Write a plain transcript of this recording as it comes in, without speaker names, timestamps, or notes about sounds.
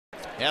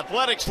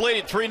Athletics lead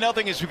at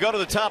 3-0 as we go to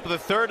the top of the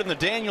third, and the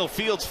Daniel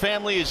Fields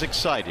family is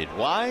excited.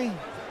 Why?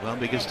 Well,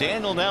 because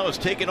Daniel now has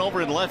taken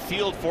over in left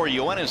field for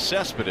Yoenis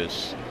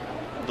Cespedes.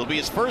 It'll be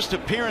his first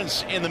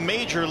appearance in the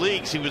major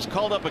leagues. He was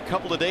called up a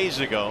couple of days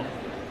ago,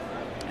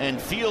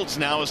 and Fields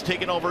now has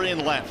taken over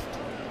in left.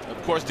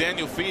 Of course,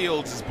 Daniel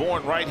Fields is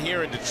born right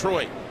here in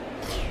Detroit.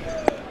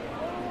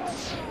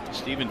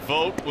 Stephen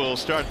Vogt will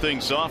start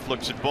things off.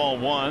 Looks at ball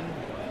one.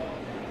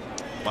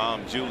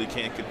 Mom Julie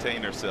can't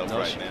contain herself No,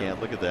 right she now.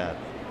 can't. Look at that.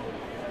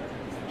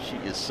 She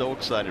is so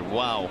excited.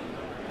 Wow.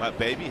 My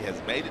baby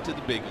has made it to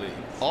the big leagues.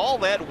 All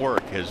that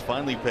work has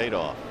finally paid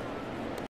off.